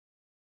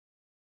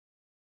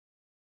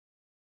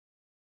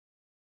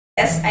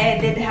Yes, I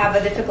did have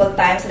a difficult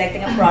time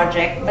selecting a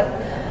project, but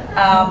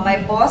my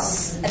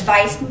boss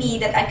advised me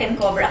that I can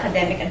cover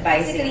academic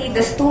advice. Basically,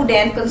 the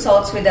student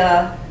consults with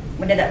an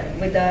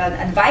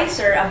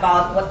advisor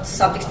about what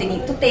subjects they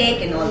need to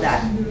take and all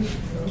that.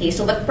 Okay,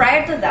 so but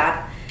prior to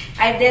that,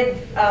 I did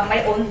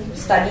my own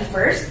study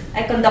first.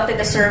 I conducted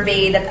a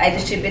survey that I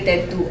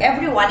distributed to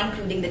everyone,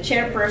 including the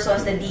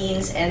chairpersons, the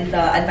deans, and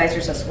the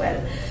advisors as well.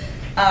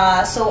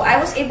 So I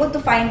was able to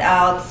find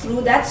out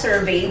through that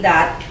survey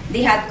that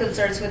they had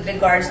concerns with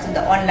regards to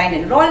the online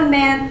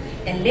enrollment,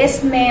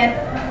 enlistment,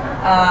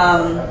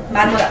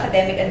 manual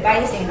academic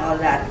advising, and all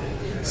that.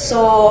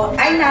 So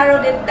I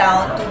narrowed it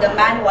down to the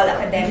manual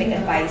academic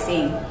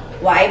advising.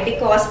 Why?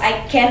 Because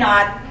I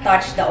cannot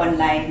touch the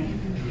online,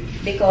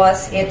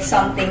 because it's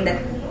something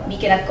that we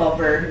cannot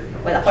cover.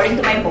 Well, according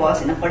to my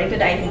boss and according to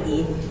the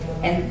ITD,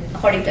 and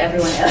according to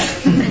everyone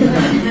else,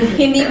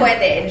 hindi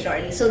pwede, in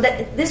short. So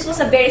this was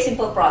a very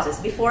simple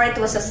process. Before, it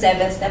was a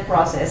 7-step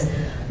process,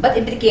 but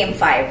it became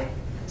 5.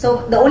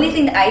 So the only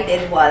thing that I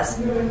did was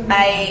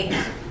I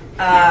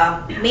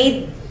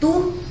made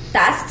 2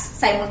 tasks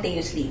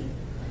simultaneously,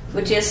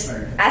 which is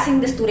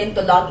asking the student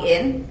to log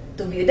in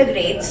to view the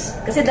grades,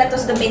 because that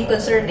was the main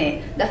concern.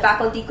 The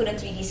faculty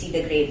couldn't really see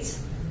the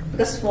grades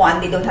because, one,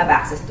 they don't have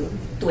access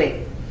to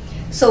it.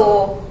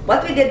 So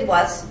what we did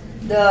was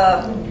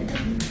the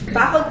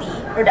faculty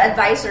or the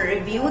advisor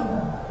reviewed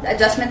the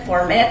adjustment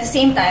form, and at the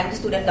same time, the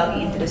student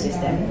logging into the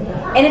system.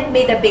 And it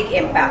made a big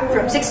impact.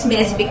 From 6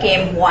 minutes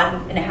became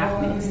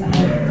 1.5 minutes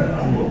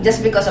now,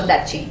 just because of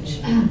that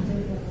change.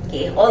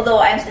 Okay, although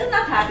I'm still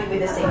not happy with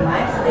the same,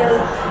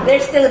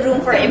 there's still room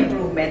for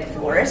improvement, of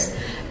course.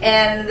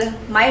 And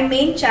my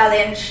main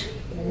challenge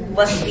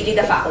was really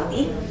the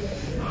faculty.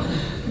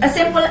 As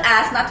simple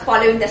as not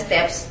following the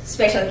steps,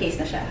 special case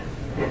na siya.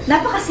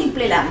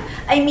 Napaka-simple lang.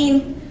 I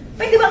mean,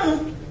 pwede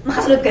bang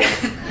makasunod ka?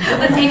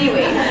 But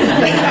anyway.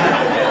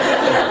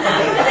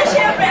 Kasi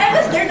syempre, I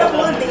was there the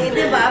whole day,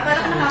 di ba?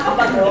 Parang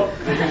nakakabago.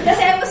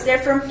 Kasi I was there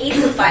from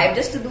 8 to 5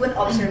 just to do an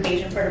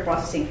observation for the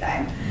processing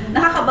time.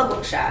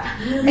 Nakakabagok siya.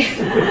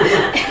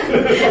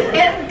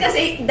 And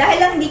kasi dahil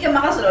lang hindi ka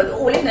makasunod,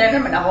 uulit na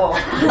naman ako.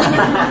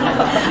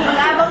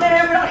 Mag-abang na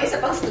naman ako isa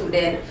pang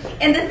student.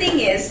 And the thing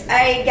is,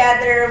 I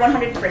gather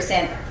 100%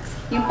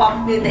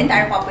 the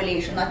entire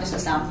population, not just a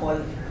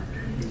sample,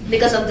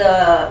 because of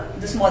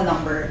the small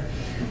number.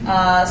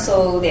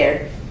 So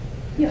there.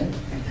 Yun.